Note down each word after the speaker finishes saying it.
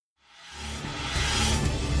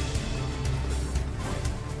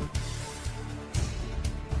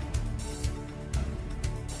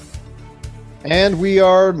And we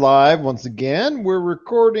are live once again. We're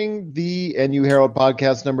recording the NU Herald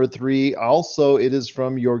Podcast number 3. Also, it is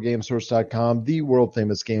from YourGameSource.com, the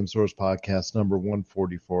world-famous Game Source Podcast number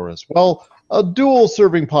 144 as well. A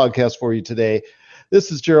dual-serving podcast for you today.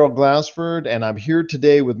 This is Gerald Glassford, and I'm here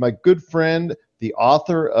today with my good friend, the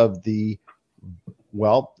author of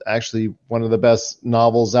actually one of the best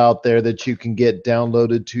novels out there that you can get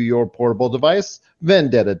downloaded to your portable device,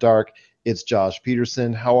 Vendetta Dark. It's Josh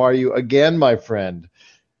Peterson. How are you again, my friend?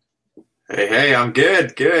 Hey, I'm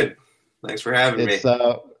good. Thanks for having me.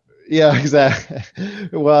 Yeah, exactly.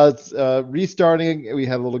 Well, it's restarting. We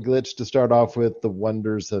had a little glitch to start off with. The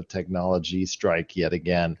wonders of technology strike yet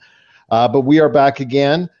again. But we are back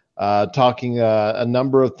again, talking a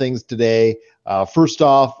number of things today. First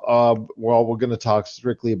off, we're going to talk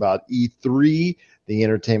strictly about E3, the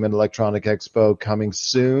Entertainment Electronic Expo, coming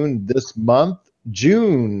soon this month.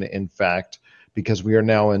 June, in fact, because we are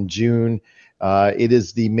now in June. It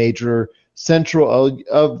is the major central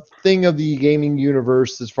thing of the gaming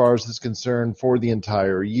universe as far as is concerned for the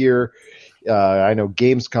entire year. I know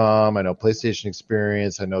Gamescom, I know PlayStation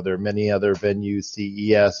Experience, I know there are many other venues,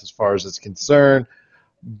 CES as far as it's concerned.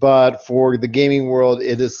 But for the gaming world,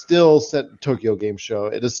 it is still Tokyo Game Show.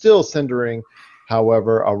 It is still centering,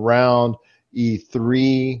 however, around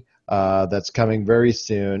E3. That's coming very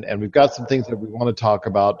soon, and we've got some things that we want to talk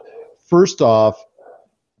about. First off,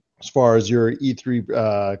 as far as your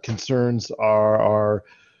E3 concerns are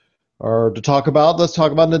to talk about, let's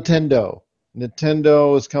talk about Nintendo.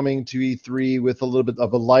 Nintendo is coming to E3 with a little bit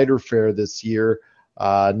of a lighter fare this year.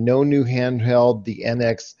 No new handheld. The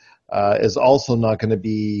NX is also not going to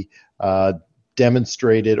be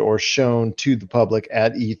demonstrated or shown to the public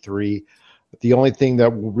at E3. The only thing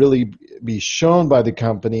that will really be shown by the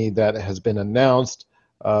company that has been announced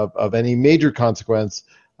of any major consequence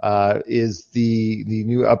is the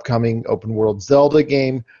new upcoming open world Zelda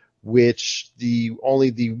game, which only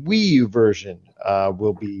the Wii U version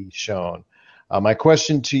will be shown. My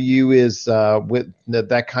question to you is, with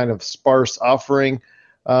that kind of sparse offering,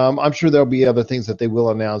 I'm sure there'll be other things that they will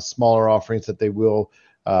announce, smaller offerings that they will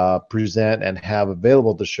present and have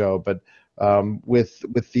available to show, but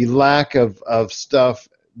with the lack of stuff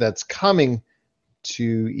that's coming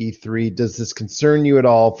to E3, does this concern you at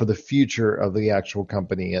all for the future of the actual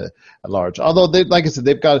company at large? Although, like I said,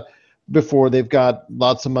 they've got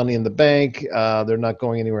lots of money in the bank. They're not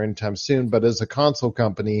going anywhere anytime soon. But as a console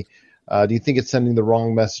company, do you think it's sending the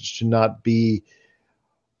wrong message to not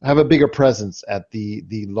have a bigger presence at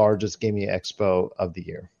the largest gaming expo of the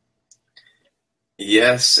year?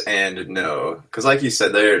 Yes and no, because like you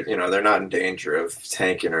said, they're not in danger of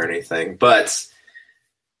tanking or anything. But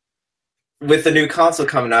with the new console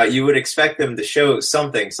coming out, you would expect them to show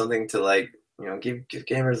something to give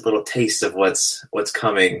gamers a little taste of what's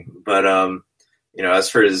coming. But as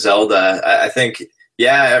for Zelda, I think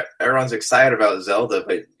everyone's excited about Zelda,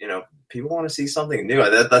 but people want to see something new.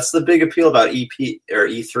 That's the big appeal about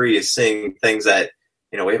E3 is seeing things that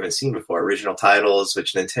we haven't seen before, original titles,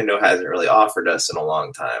 which Nintendo hasn't really offered us in a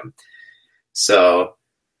long time. So,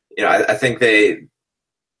 I think they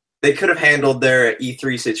could have handled their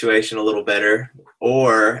E3 situation a little better,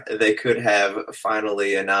 or they could have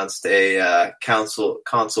finally announced a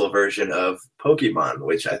console version of Pokemon,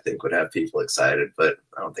 which I think would have people excited, but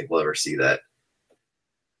I don't think we'll ever see that.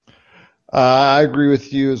 I agree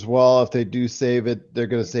with you as well. If they do save it, they're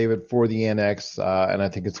going to save it for the NX, and I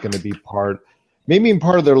think it's going to be maybe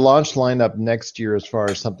part of their launch lineup next year, as far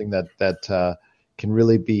as something that can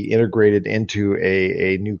really be integrated into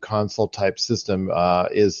a new console type system,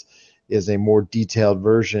 is a more detailed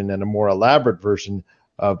version and a more elaborate version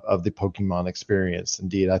of the Pokemon experience.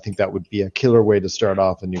 Indeed, I think that would be a killer way to start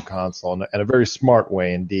off a new console, and a very smart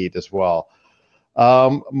way indeed as well.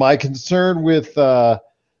 My concern with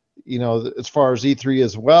as far as E3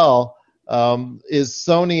 as well, is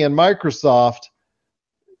Sony and Microsoft.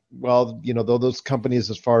 Well, those companies,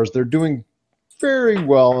 as far as they're doing very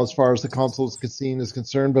well as far as the console scene is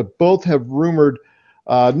concerned, but both have rumored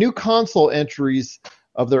new console entries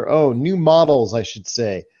of their own, new models, I should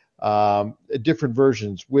say, different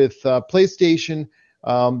versions. With PlayStation,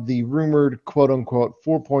 the rumored quote-unquote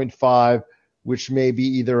 4.5, which may be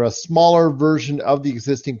either a smaller version of the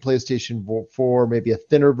existing PlayStation 4, maybe a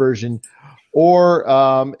thinner version, or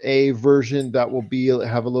a version that will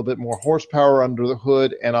have a little bit more horsepower under the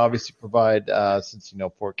hood, and obviously provide, since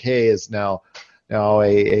 4K is now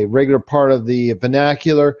a regular part of the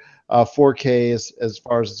vernacular, 4K as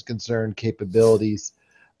far as it's concerned, capabilities,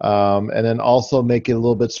 and then also make it a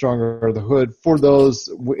little bit stronger under the hood for those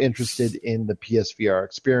interested in the PSVR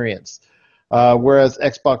experience. Whereas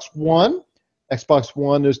Xbox One Xbox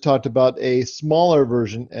One has talked about a smaller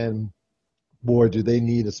version, and boy, do they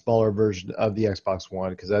need a smaller version of the Xbox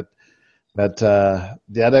One, because that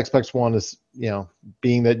Xbox One is,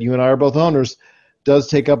 being that you and I are both owners, does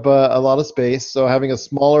take up a lot of space. So having a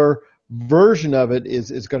smaller version of it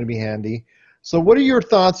is going to be handy. So what are your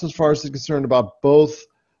thoughts as far as the concern about both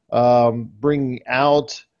bringing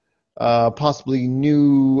out possibly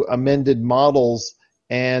new amended models?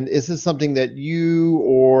 And is this something that you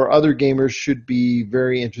or other gamers should be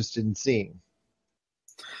very interested in seeing?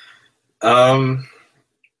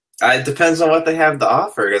 It depends on what they have to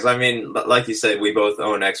offer. Because, like you said, we both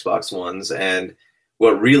own Xbox Ones. And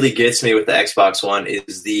what really gets me with the Xbox One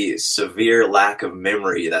is the severe lack of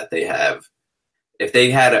memory that they have. If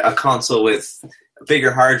they had a console with a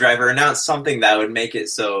bigger hard drive or announced something that would make it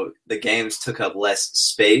so the games took up less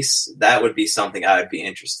space, that would be something I would be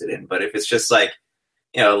interested in. But if it's just like,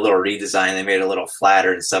 a little redesign, they made it a little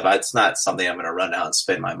flatter and stuff, it's not something I'm going to run out and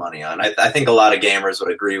spend my money on. I think a lot of gamers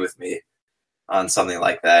would agree with me on something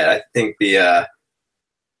like that. I think the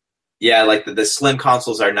slim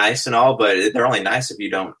consoles are nice and all, but they're only nice if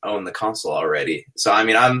you don't own the console already. So,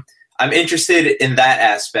 I'm interested in that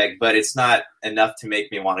aspect, but it's not enough to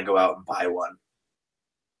make me want to go out and buy one.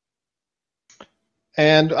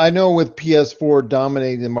 And I know with PS4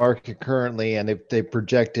 dominating the market currently, and if they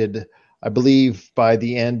projected, I believe by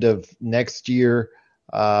the end of next year,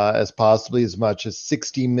 as possibly as much as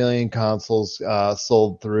 60 million consoles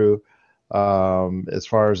sold through, as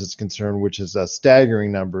far as it's concerned, which is a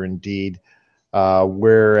staggering number indeed.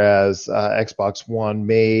 Whereas Xbox One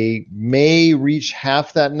may reach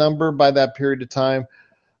half that number by that period of time.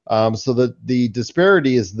 So the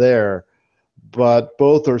disparity is there, but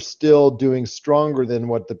both are still doing stronger than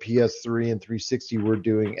what the PS3 and 360 were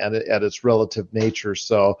doing at its relative nature.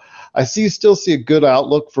 So I still see a good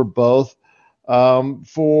outlook for both.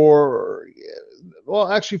 For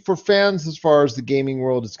fans as far as the gaming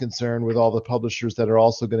world is concerned, with all the publishers that are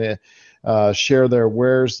also going to share their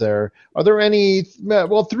wares there, are there any,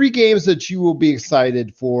 3 games that you will be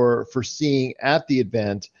excited for seeing at the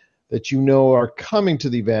event that are coming to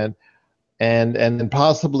the event, and then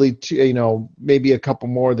possibly maybe a couple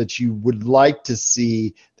more that you would like to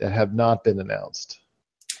see that have not been announced?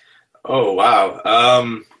 Oh, wow.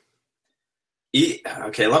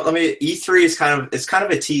 E3 is kind of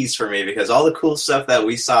a tease for me, because all the cool stuff that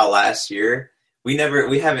we saw last year,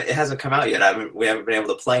 it hasn't come out yet. We haven't been able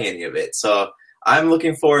to play any of it. So I'm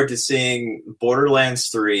looking forward to seeing Borderlands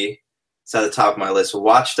 3. It's at the top of my list.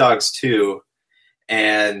 Watch Dogs 2,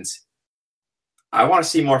 and I want to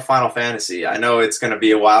see more Final Fantasy. I know it's going to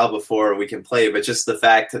be a while before we can play, but just the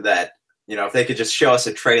fact that, if they could just show us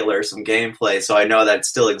a trailer, some gameplay, so I know that it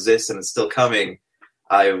still exists and it's still coming,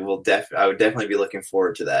 I would definitely be looking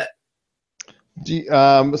forward to that.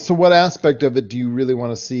 So what aspect of it do you really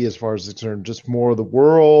want to see as far as it's concerned? Just more of the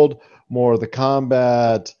world, more of the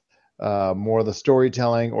combat, more of the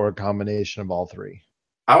storytelling, or a combination of all three?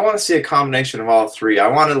 I want to see a combination of all three. I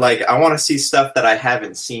want to see stuff that I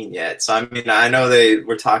haven't seen yet. So I know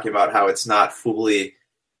we're talking about how it's not fully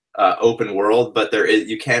open world, but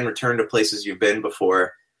you can return to places you've been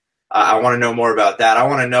before. I want to know more about that. I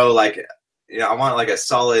want to know I want a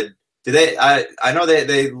solid. I know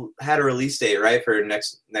they had a release date, right, for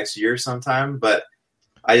next year sometime, but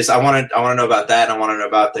I want to know about that, and I want to know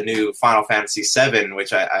about the new Final Fantasy VII,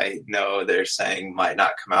 which I know they're saying might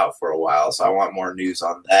not come out for a while. So I want more news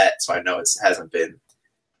on that, so I know it hasn't been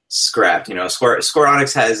scrapped. Square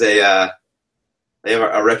Enix has they have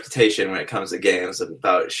a reputation when it comes to games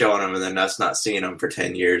about showing them and then us not seeing them for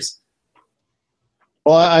 10 years.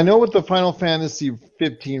 Well, I know with the Final Fantasy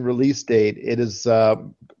 15 release date, it has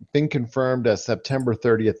been confirmed as September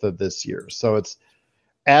 30th of this year. So it's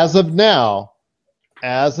as of now,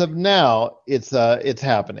 it's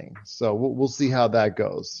happening. So we'll see how that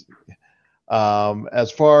goes.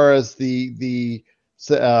 As far as the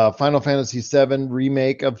Final Fantasy VII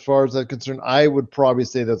remake, as far as that's concerned, I would probably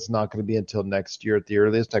say that's not going to be until next year at the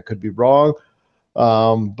earliest. I could be wrong.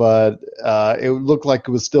 But it looked like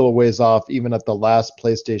it was still a ways off, even at the last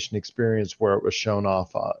PlayStation experience where it was shown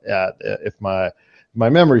off at, if my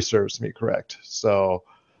memory serves me correct. So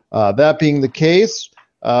that being the case,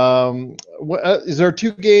 is there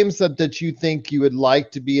 2 games that you think you would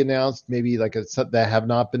like to be announced, maybe that have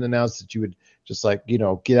not been announced, that you would just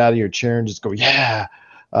get out of your chair and just go, yeah,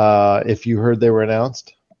 if you heard they were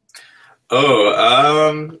announced?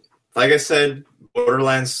 Like I said,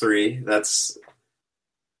 Borderlands 3, that's,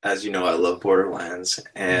 as you know, I love Borderlands,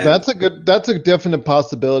 and that's a definite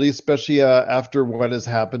possibility, especially after what has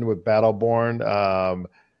happened with Battleborn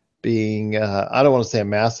being, I don't want to say a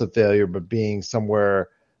massive failure, but being somewhere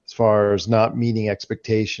as far as not meeting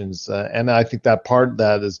expectations. And I think that part of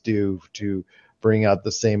that is due to bring out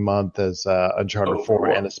the same month as Uncharted 4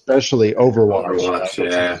 and especially Overwatch,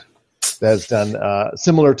 yeah. that has done a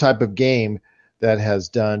similar type of game that has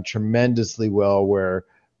done tremendously well where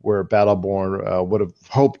Battleborn would have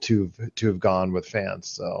hoped to have gone with fans.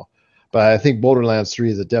 So, but I think Borderlands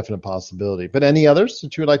 3 is a definite possibility. But any others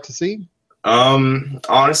that you would like to see?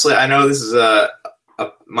 Honestly, I know this is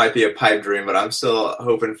might be a pipe dream, but I'm still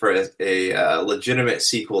hoping for a legitimate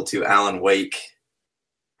sequel to Alan Wake.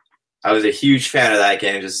 I was a huge fan of that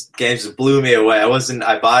game. Game just blew me away.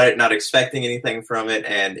 I bought it not expecting anything from it,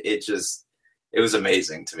 and it was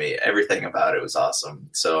amazing to me. Everything about it was awesome.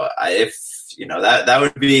 So that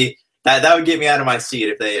would get me out of my seat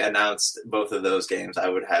if they announced both of those games. I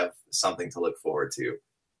would have something to look forward to.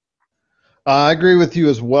 I agree with you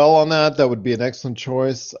as well on that. That would be an excellent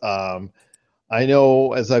choice. I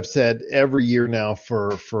know, as I've said every year now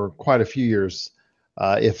for quite a few years,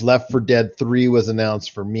 if Left 4 Dead 3 was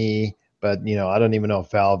announced for me, but I don't even know if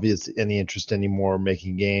Valve is any interest anymore in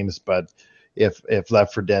making games. But if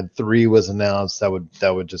Left 4 Dead 3 was announced, that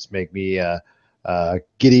would just make me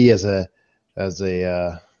giddy as a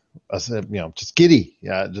just giddy,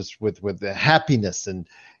 just with the happiness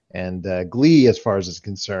and glee as far as it's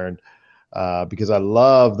concerned. Because I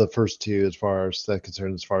love the first two as far as that's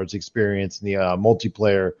concerned, as far as the experience and the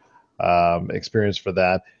multiplayer experience for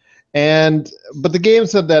that. But the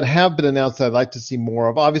games that have been announced that I'd like to see more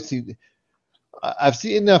of, obviously, I've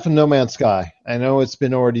seen enough of No Man's Sky. I know it's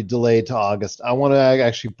been already delayed to August. I want to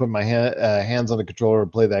actually put my hands on the controller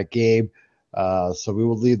and play that game, so we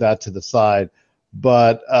will leave that to the side.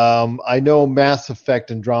 But I know Mass Effect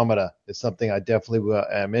Andromeda is something I definitely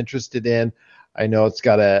am interested in. I know it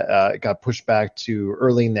got pushed back to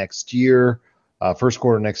early next year, first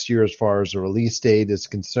quarter next year as far as the release date is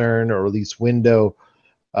concerned, or release window.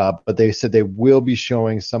 But they said they will be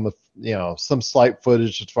showing some slight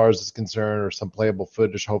footage as far as it's concerned, or some playable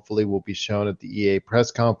footage hopefully will be shown at the EA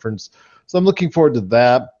press conference. So I'm looking forward to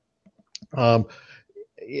that.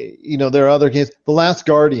 There are other games. The Last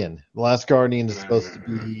Guardian is supposed to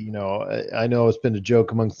be, I know it's been a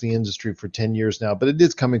joke amongst the industry for 10 years now, but it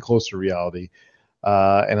is coming close to reality.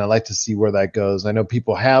 And I'd like to see where that goes. I know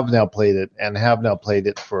people have now played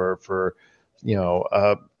it for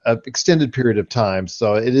an extended period of time.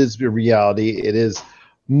 So it is a reality. It is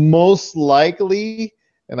most likely,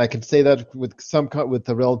 and I can say that with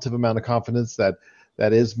a relative amount of confidence, that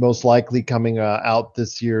is most likely coming out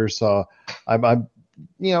this year. So I'm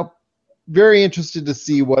very interested to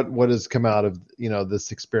see what has come out of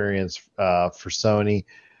this experience for Sony,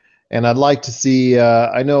 and I'd like to see.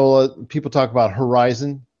 I know people talk about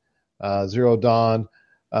Horizon Zero Dawn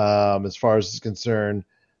as far as it's concerned.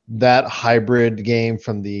 That hybrid game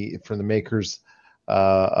from the makers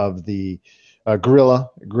of the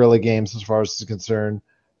Guerrilla Games, as far as it's concerned,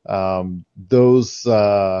 those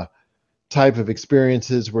type of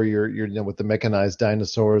experiences where you're with the mechanized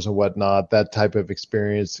dinosaurs and whatnot, that type of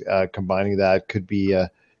experience, combining that could be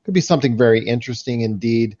something very interesting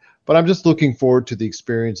indeed. But I'm just looking forward to the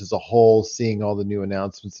experience as a whole, seeing all the new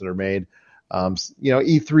announcements that are made.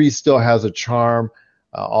 E3 still has a charm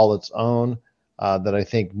all its own that I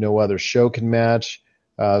think no other show can match.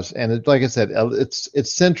 And like I said,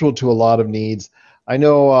 it's central to a lot of needs. I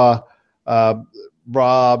know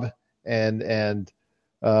Rob and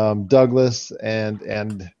Douglas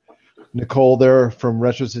and Nicole there from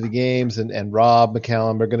Retro City Games and Rob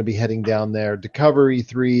McCallum are going to be heading down there to cover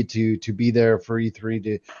E3, to be there for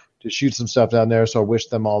E3, to shoot some stuff down there. So I wish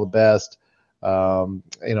them all the best.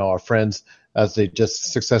 Our friends, as they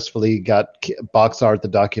just successfully got Box Art, the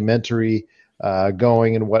documentary,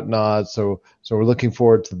 going and whatnot. So we're looking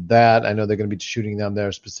forward to that. I know they're going to be shooting down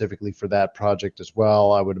there specifically for that project as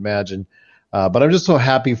well, I would imagine. But I'm just so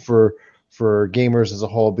happy for gamers as a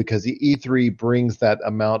whole, because the E3 brings that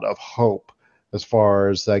amount of hope as far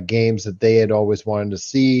as games that they had always wanted to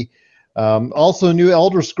see. Also, a new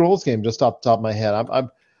Elder Scrolls game, just off the top of my head.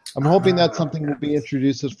 I'm hoping that something will be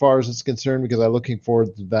introduced as far as it's concerned, because I'm looking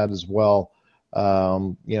forward to that as well.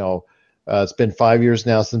 It's been 5 years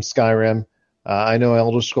now since Skyrim. I know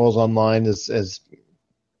Elder Scrolls Online is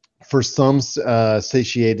for some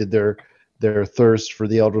satiated their thirst for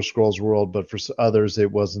the Elder Scrolls world, but for others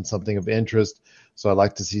it wasn't something of interest. So I'd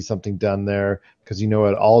like to see something done there, because it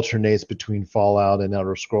alternates between Fallout and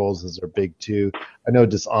Elder Scrolls as their big two. I know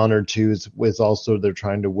Dishonored 2 is also,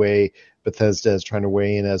 Bethesda is trying to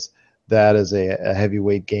weigh in as a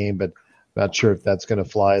heavyweight game, but I'm not sure if that's going to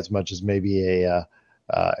fly as much as maybe a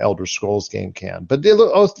Elder Scrolls game can. But it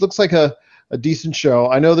looks like a a decent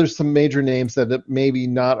show. I know there's some major names that maybe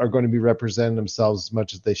not are going to be representing themselves as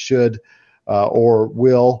much as they should or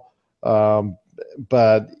will,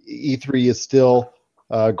 but E3 is still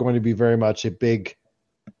going to be very much a big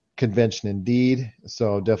convention indeed.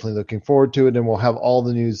 So definitely looking forward to it, and we'll have all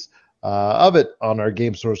the news of it on our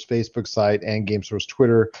GameSource Facebook site and GameSource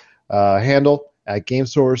Twitter handle at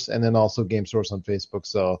GameSource, and then also GameSource on Facebook.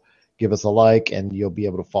 So give us a like, and you'll be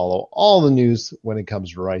able to follow all the news when it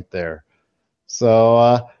comes right there.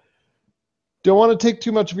 So don't want to take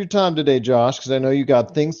too much of your time today, Josh, because I know you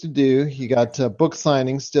got things to do. You got book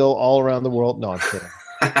signings still all around the world. No, I'm kidding.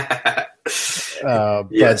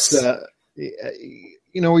 Yes. But,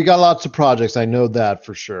 we got lots of projects. I know that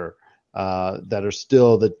for sure that are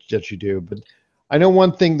still that you do. But I know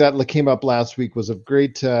one thing that came up last week was of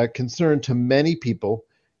great concern to many people,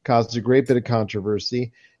 caused a great bit of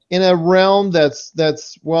controversy in a realm that's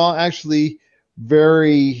actually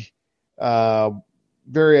very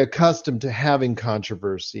very accustomed to having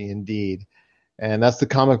controversy indeed, and that's the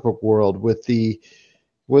comic book world.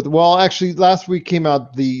 Actually, last week came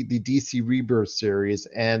out the DC Rebirth series,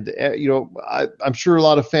 and I'm sure a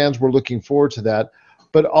lot of fans were looking forward to that,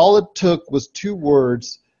 but all it took was 2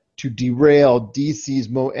 words to derail DC's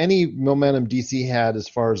any momentum DC had as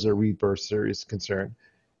far as their Rebirth series is concerned,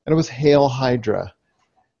 and it was Hail Hydra,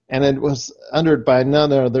 and it was uttered by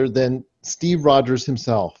none other than Steve Rogers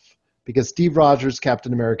himself, because Steve Rogers'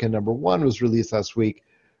 Captain America #1 was released last week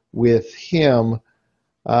with him,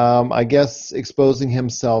 I guess, exposing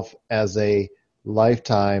himself as a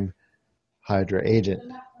lifetime Hydra agent,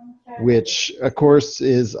 which, of course,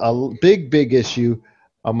 is a big issue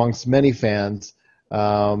amongst many fans.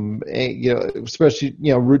 Especially,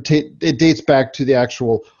 it dates back to the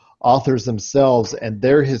actual authors themselves and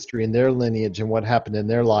their history and their lineage and what happened in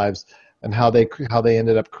their lives and how they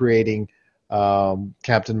ended up creating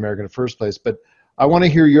Captain America in the first place. But I want to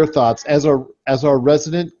hear your thoughts as our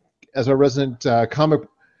resident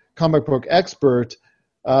comic book expert.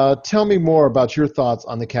 Tell me more about your thoughts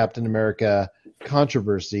on the Captain America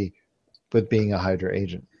controversy with being a Hydra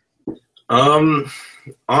agent.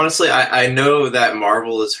 Honestly, I know that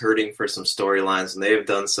Marvel is hurting for some storylines, and they have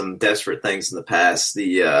done some desperate things in the past.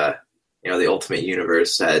 The Ultimate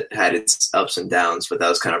Universe had its ups and downs, but that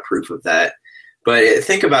was kind of proof of that. But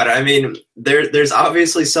think about it. I mean, there's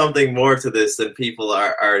obviously something more to this than people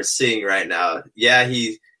are seeing right now. Yeah,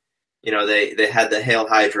 they had the Hail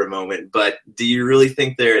Hydra moment, but do you really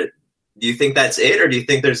think do you think that's it, or do you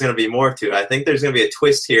think there's going to be more to it? I think there's going to be a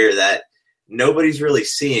twist here that nobody's really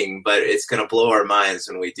seeing, but it's going to blow our minds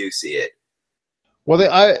when we do see it. Well,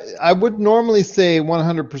 I would normally say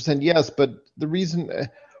 100% yes, but the reason,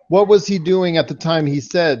 what was he doing at the time he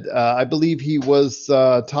said? I believe he was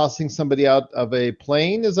tossing somebody out of a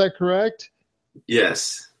plane. Is that correct?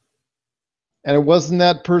 Yes. And it wasn't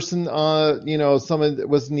that person, someone,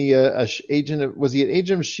 wasn't he a agent? Was he an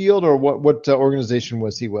agent of S.H.I.E.L.D. or what organization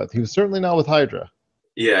was he with? He was certainly not with Hydra.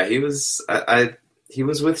 Yeah, he was. He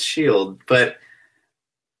was with S.H.I.E.L.D., but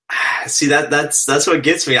see that's what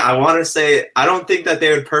gets me. I want to say I don't think that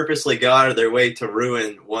they would purposely go out of their way to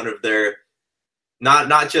ruin one of their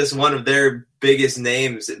not just one of their biggest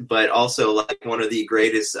names, but also like one of the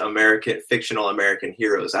greatest fictional American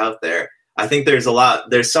heroes out there. I think there's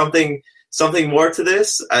something more to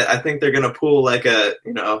this. I think they're gonna pull like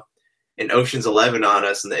an Ocean's 11 on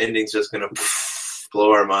us, and the ending's just gonna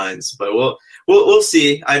blow our minds. But we'll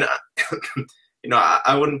see. I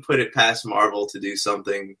wouldn't put it past Marvel to do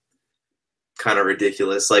something kind of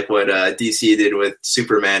ridiculous like what DC did with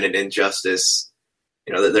Superman and Injustice.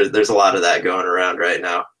 There's a lot of that going around right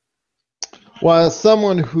now. Well, as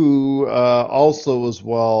someone who also as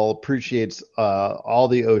well appreciates all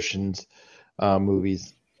the Oceans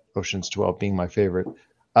movies, Ocean's 12 being my favorite,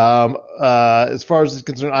 as far as it's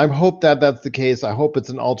concerned, I hope that that's the case. I hope it's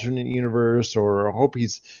an alternate universe, or I hope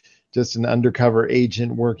he's just an undercover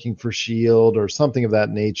agent working for S.H.I.E.L.D. or something of that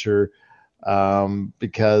nature.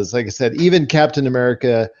 Because, like I said, even Captain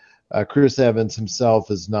America, Chris Evans himself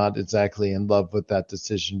is not exactly in love with that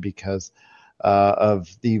decision because of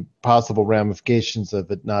the possible ramifications of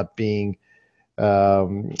it not being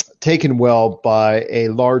taken well by a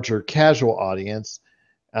larger casual audience.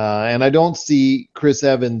 And I don't see Chris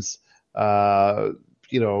Evans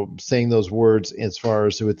saying those words as far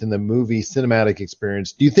as within the movie cinematic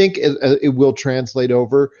experience. Do you think it will translate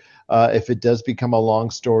over if it does become a long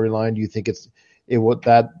storyline? Do you think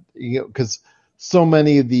because so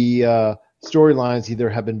many of the storylines either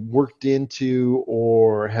have been worked into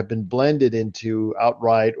or have been blended into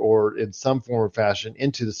outright or in some form or fashion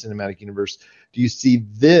into the cinematic universe? Do you see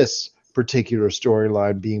this particular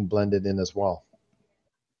storyline being blended in as well?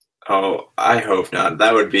 Oh, I hope not.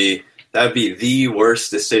 That would be the worst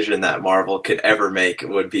decision that Marvel could ever make,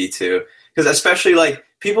 would be to, because especially like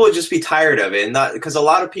people would just be tired of it, and not because a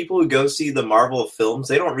lot of people who go see the Marvel films,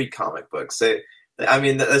 they don't read comic books. I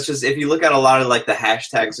mean, that's just, if you look at a lot of like the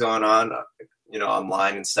hashtags going on,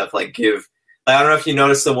 online and stuff, like I don't know if you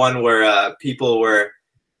noticed the one where people were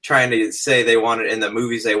trying to say they wanted, in the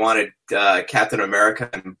movies, they wanted Captain America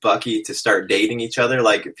and Bucky to start dating each other.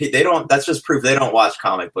 Like, they don't. That's just proof they don't watch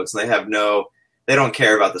comic books, and they don't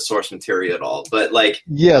care about the source material at all. But like,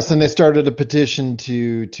 yes, and they started a petition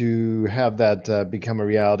to have that become a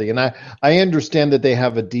reality. And I understand that they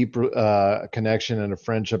have a deep connection and a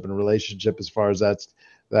friendship and a relationship as far as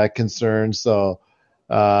that concerned. So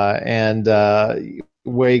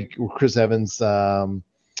way Chris Evans'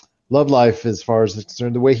 love life, as far as it's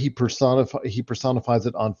concerned, the way he personifies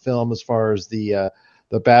it on film, as far as the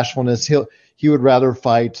bashfulness, he would rather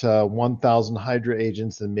fight 1,000 Hydra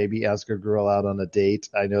agents than maybe ask a girl out on a date.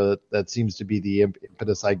 I know that seems to be the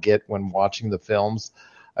impetus I get when watching the films.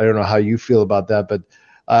 I don't know how you feel about that, but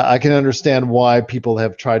I can understand why people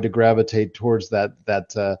have tried to gravitate towards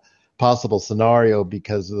that possible scenario,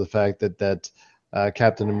 because of the fact that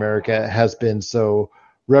Captain America has been so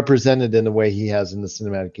represented in the way he has in the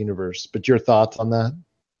cinematic universe. But your thoughts on that?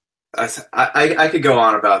 I could go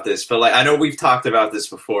on about this, but like, I know we've talked about this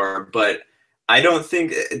before, but I don't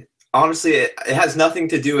think, honestly, it has nothing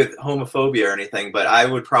to do with homophobia or anything, but I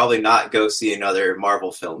would probably not go see another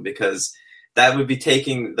Marvel film, because that would be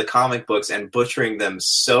taking the comic books and butchering them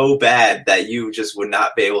so bad that you just would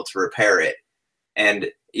not be able to repair it. And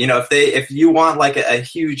if you want like a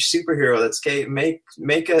huge superhero, that's okay, make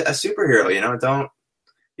a superhero.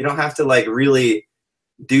 You don't have to like really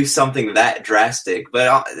do something that drastic.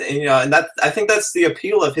 But and that, I think that's the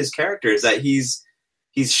appeal of his character, is that he's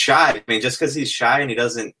shy. I mean, just because he's shy and he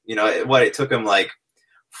doesn't, it took him like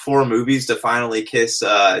 4 movies to finally kiss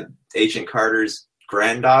Agent Carter's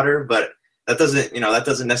granddaughter, but that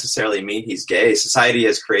doesn't necessarily mean he's gay. Society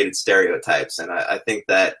has created stereotypes, and I think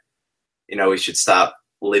that we should stop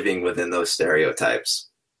living within those stereotypes.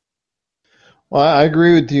 Well, I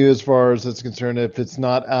agree with you as far as it's concerned. If it's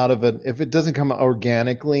not if it doesn't come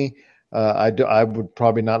organically, I would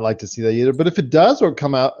probably not like to see that either. But if it does, or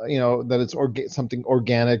come out, that it's something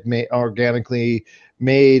organically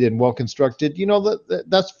made and well constructed,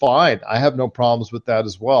 that's fine. I have no problems with that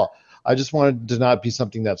as well. I just wanted to not be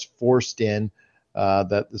something that's forced in,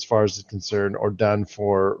 that as far as it's concerned, or done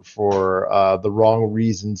for the wrong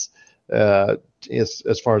reasons.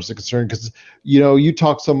 As far as it's concerned, because you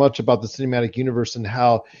talk so much about the cinematic universe and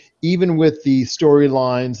how even with the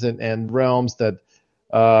storylines and realms that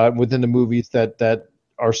within the movies that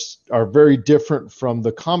are very different from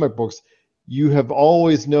the comic books, you have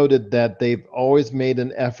always noted that they've always made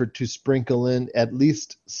an effort to sprinkle in at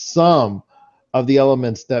least some of the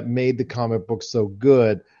elements that made the comic book so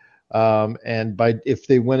good. And if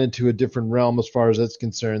they went into a different realm as far as that's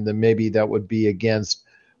concerned, then maybe that would be against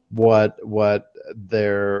what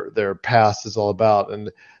their past is all about, and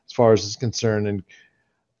as far as it's concerned, and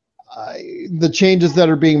the changes that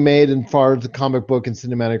are being made in far as the comic book and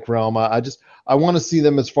cinematic realm, I want to see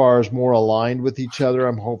them as far as more aligned with each other.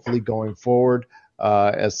 I'm hopefully going forward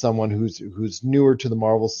as someone who's newer to the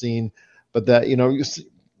Marvel scene, but that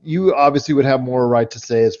you obviously would have more right to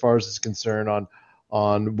say as far as it's concerned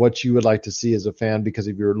on what you would like to see as a fan because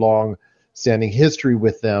of your long-standing history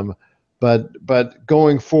with them. But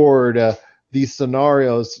going forward, these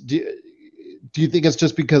scenarios, do you think it's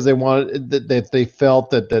just because they wanted that they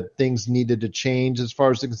felt that things needed to change as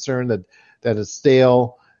far as it's concerned, that it's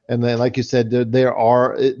stale, and then, like you said,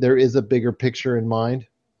 there is a bigger picture in mind?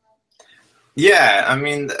 Yeah, I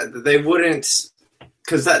mean, they wouldn't,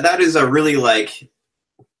 because that is a really like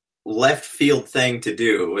left field thing to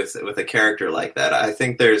do with a character like that. I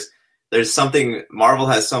think there's something, Marvel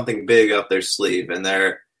has something big up their sleeve, and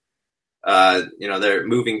they're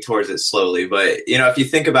moving towards it slowly. But if you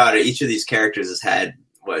think about it, each of these characters has had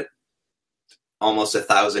almost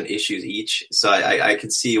 1,000 issues each. So I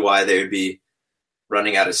can see why they would be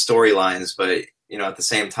running out of storylines. But at the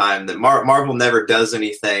same time, that Marvel never does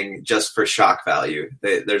anything just for shock value.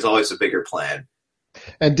 There's always a bigger plan.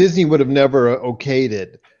 And Disney would have never okayed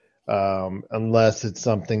it unless it's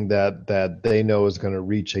something that they know is going to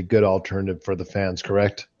reach a good alternative for the fans.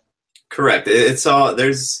 Correct. It's all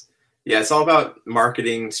about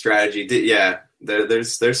marketing strategy. Yeah,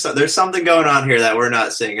 there's something going on here that we're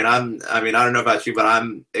not seeing, and I don't know about you, but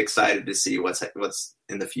I'm excited to see what's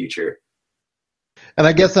in the future. And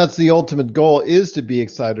I guess that's the ultimate goal, is to be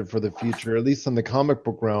excited for the future, at least in the comic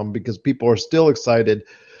book realm, because people are still excited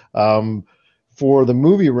for the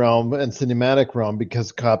movie realm and cinematic realm,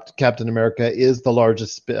 because Captain America is the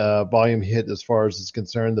largest volume hit as far as is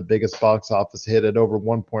concerned, the biggest box office hit at over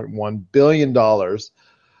 $1.1 billion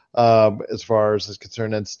as far as is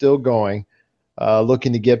concerned, and still going,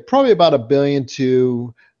 looking to get probably about $1 billion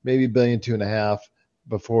to maybe $1.5 billion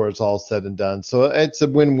before it's all said and done. So it's a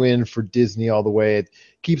win-win for Disney all the way. It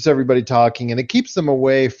keeps everybody talking, and it keeps them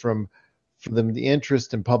away from the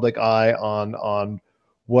interest and public eye on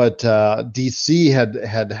what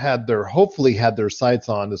DC hopefully had their sights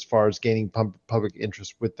on as far as gaining public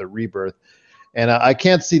interest with the rebirth. And I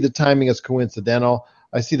can't see the timing as coincidental.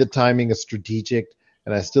 I see the timing as strategic,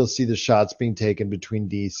 and I still see the shots being taken between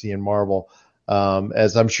DC and Marvel,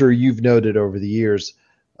 as I'm sure you've noted over the years.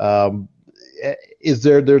 Is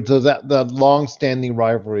there's that long-standing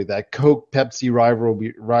rivalry, that Coke Pepsi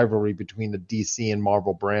rivalry between the DC and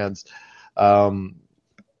Marvel brands?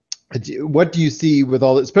 What do you see with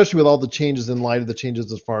especially with all the changes, in light of the changes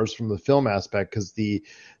as far as from the film aspect? Because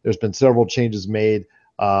there's been several changes made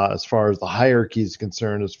as far as the hierarchy is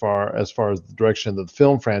concerned, as far as the direction of the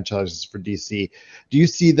film franchises for DC. Do you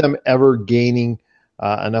see them ever gaining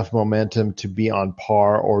enough momentum to be on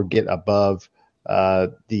par or get above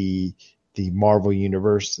the Marvel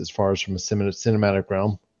universe as far as from a cinematic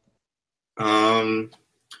realm?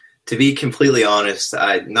 To be completely honest,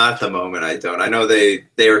 not at the moment. I don't. I know they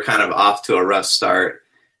were kind of off to a rough start.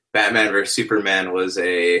 Batman vs Superman was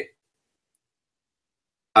I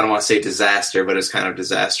don't want to say disaster, but it's kind of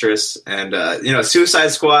disastrous. And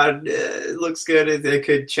Suicide Squad looks good. It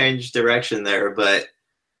could change direction there, but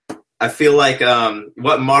I feel like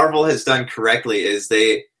what Marvel has done correctly is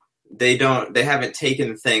they haven't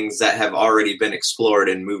taken things that have already been explored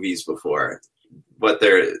in movies before.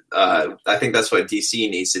 I think that's what DC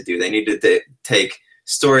needs to do. They need to take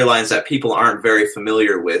storylines that people aren't very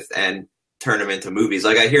familiar with and turn them into movies.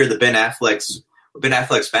 Like I hear the Ben Affleck's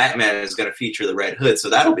Batman is going to feature the Red Hood,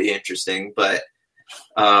 so that'll be interesting. But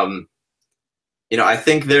I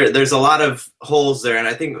think there's a lot of holes there, and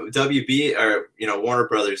I think WB or Warner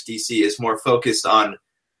Brothers DC is more focused on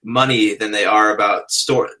money than they are about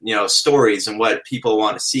stories and what people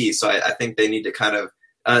want to see. So I think they need to kind of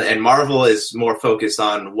and Marvel is more focused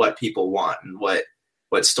on what people want and what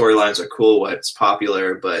storylines are cool, what's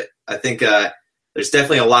popular. But I think there's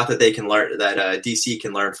definitely a lot that they can learn, that DC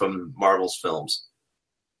can learn from Marvel's films.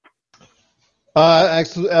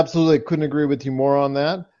 Absolutely, couldn't agree with you more on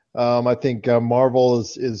that. I think Marvel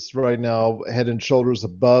is right now head and shoulders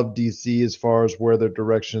above DC as far as where their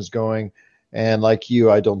direction is going. And like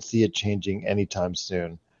you, I don't see it changing anytime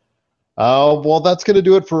soon. Well, that's going to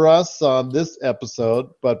do it for us on this episode.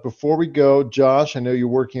 But before we go, Josh, I know you're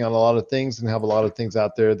working on a lot of things and have a lot of things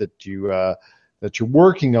out there that you're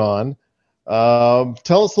working on.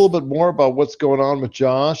 Tell us a little bit more about what's going on with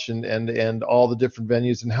Josh and all the different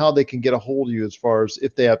venues and how they can get a hold of you as far as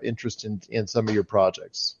if they have interest in some of your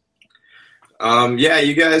projects.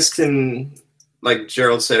 You guys can, like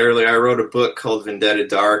Gerald said earlier, I wrote a book called Vendetta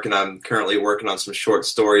Dark, and I'm currently working on some short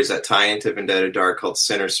stories that tie into Vendetta Dark called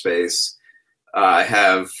Center Space. I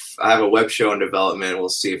have a web show in development. We'll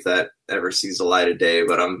see if that ever sees the light of day,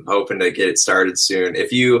 but I'm hoping to get it started soon.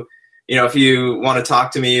 If you want to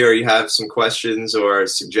talk to me or you have some questions or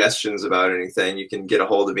suggestions about anything, you can get a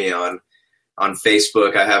hold of me on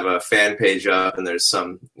Facebook. I have a fan page up, and there's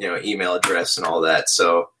some email address and all that.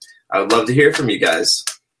 So I would love to hear from you guys.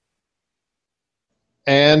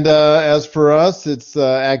 And as for us, it's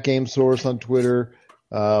at GameSource on Twitter,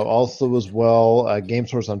 also as well,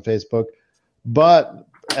 GameSource on Facebook. But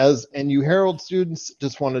as NU Herald students,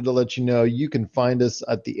 just wanted to let you know you can find us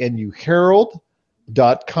at the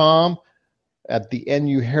NUHerald.com, at the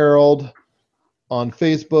NU Herald on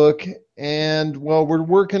Facebook. And, well, we're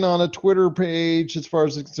working on a Twitter page as far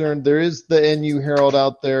as it's concerned. There is the NU Herald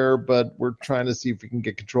out there, but we're trying to see if we can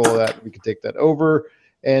get control of that. We can take that over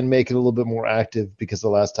and make it a little bit more active, because the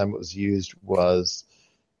last time it was used was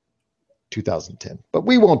 2010. But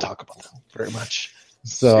we won't talk about that very much.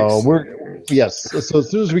 So So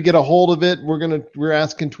as soon as we get a hold of it, we're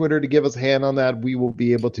asking Twitter to give us a hand on that. We will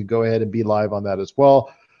be able to go ahead and be live on that as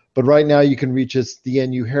well. But right now you can reach us, the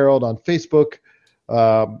NU Herald on Facebook,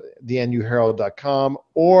 the NUHerald.com,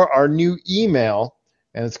 or our new email,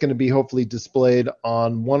 and it's going to be hopefully displayed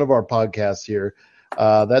on one of our podcasts here.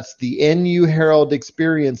 That's the NU Herald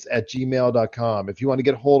Experience at gmail.com. If you want to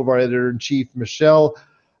get a hold of our editor-in-chief, Michelle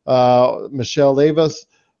Davis,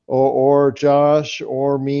 or Josh,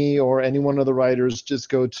 or me, or any one of the writers, just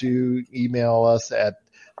go to email us at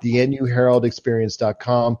the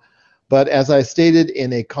NUHeraldExperience.com. But as I stated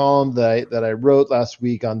in a column that I wrote last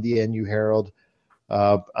week on the NU Herald,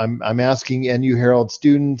 I'm asking NU Herald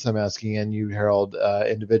students, I'm asking NU Herald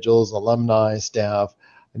individuals, alumni, staff.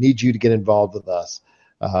 I need you to get involved with us.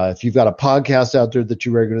 If you've got a podcast out there that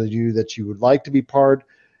you regularly do that you would like to be part,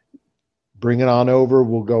 bring it on over.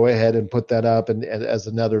 We'll go ahead and put that up and as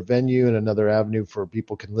another venue and another avenue for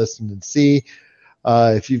people can listen and see.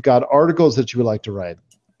 If you've got articles that you would like to write,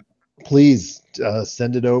 please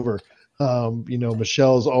send it over.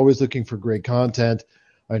 Michelle's always looking for great content.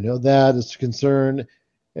 I know that is a concern.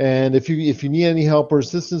 And if you need any help or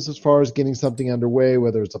assistance as far as getting something underway,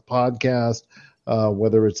 whether it's a podcast,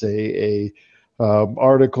 whether it's a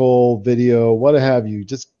article, video, what have you,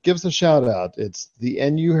 just give us a shout out. It's the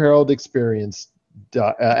NU Herald Experience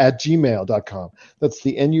at gmail.com. That's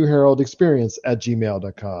the NU Herald Experience at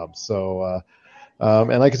gmail.com. So,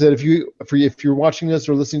 and like I said, if you're watching this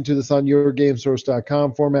or listening to this on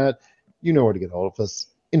yourgamesource.com format, you know where to get hold of us.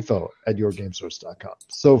 info@yourgamesource.com.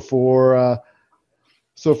 So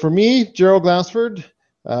for me, Gerald Glassford,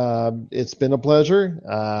 it's been a pleasure.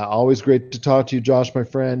 Always great to talk to you, Josh, my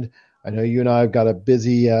friend. I know you and I have got a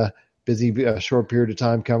busy short period of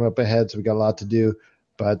time coming up ahead, so we got a lot to do.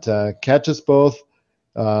 But catch us both,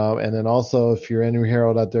 and then also if you're NU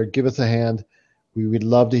Herald out there, give us a hand. We'd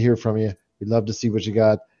love to hear from you. We'd love to see what you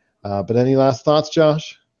got. But any last thoughts,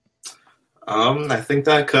 Josh? I think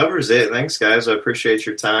that covers it. Thanks, guys. I appreciate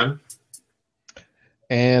your time.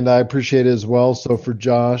 And I appreciate it as well. So for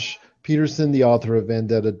Josh Peterson, the author of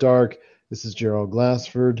Vendetta Dark, this is Gerald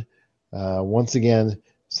Glassford. Once again,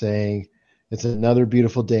 saying it's another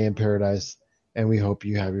beautiful day in paradise, and we hope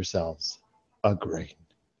you have yourselves a great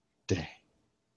day.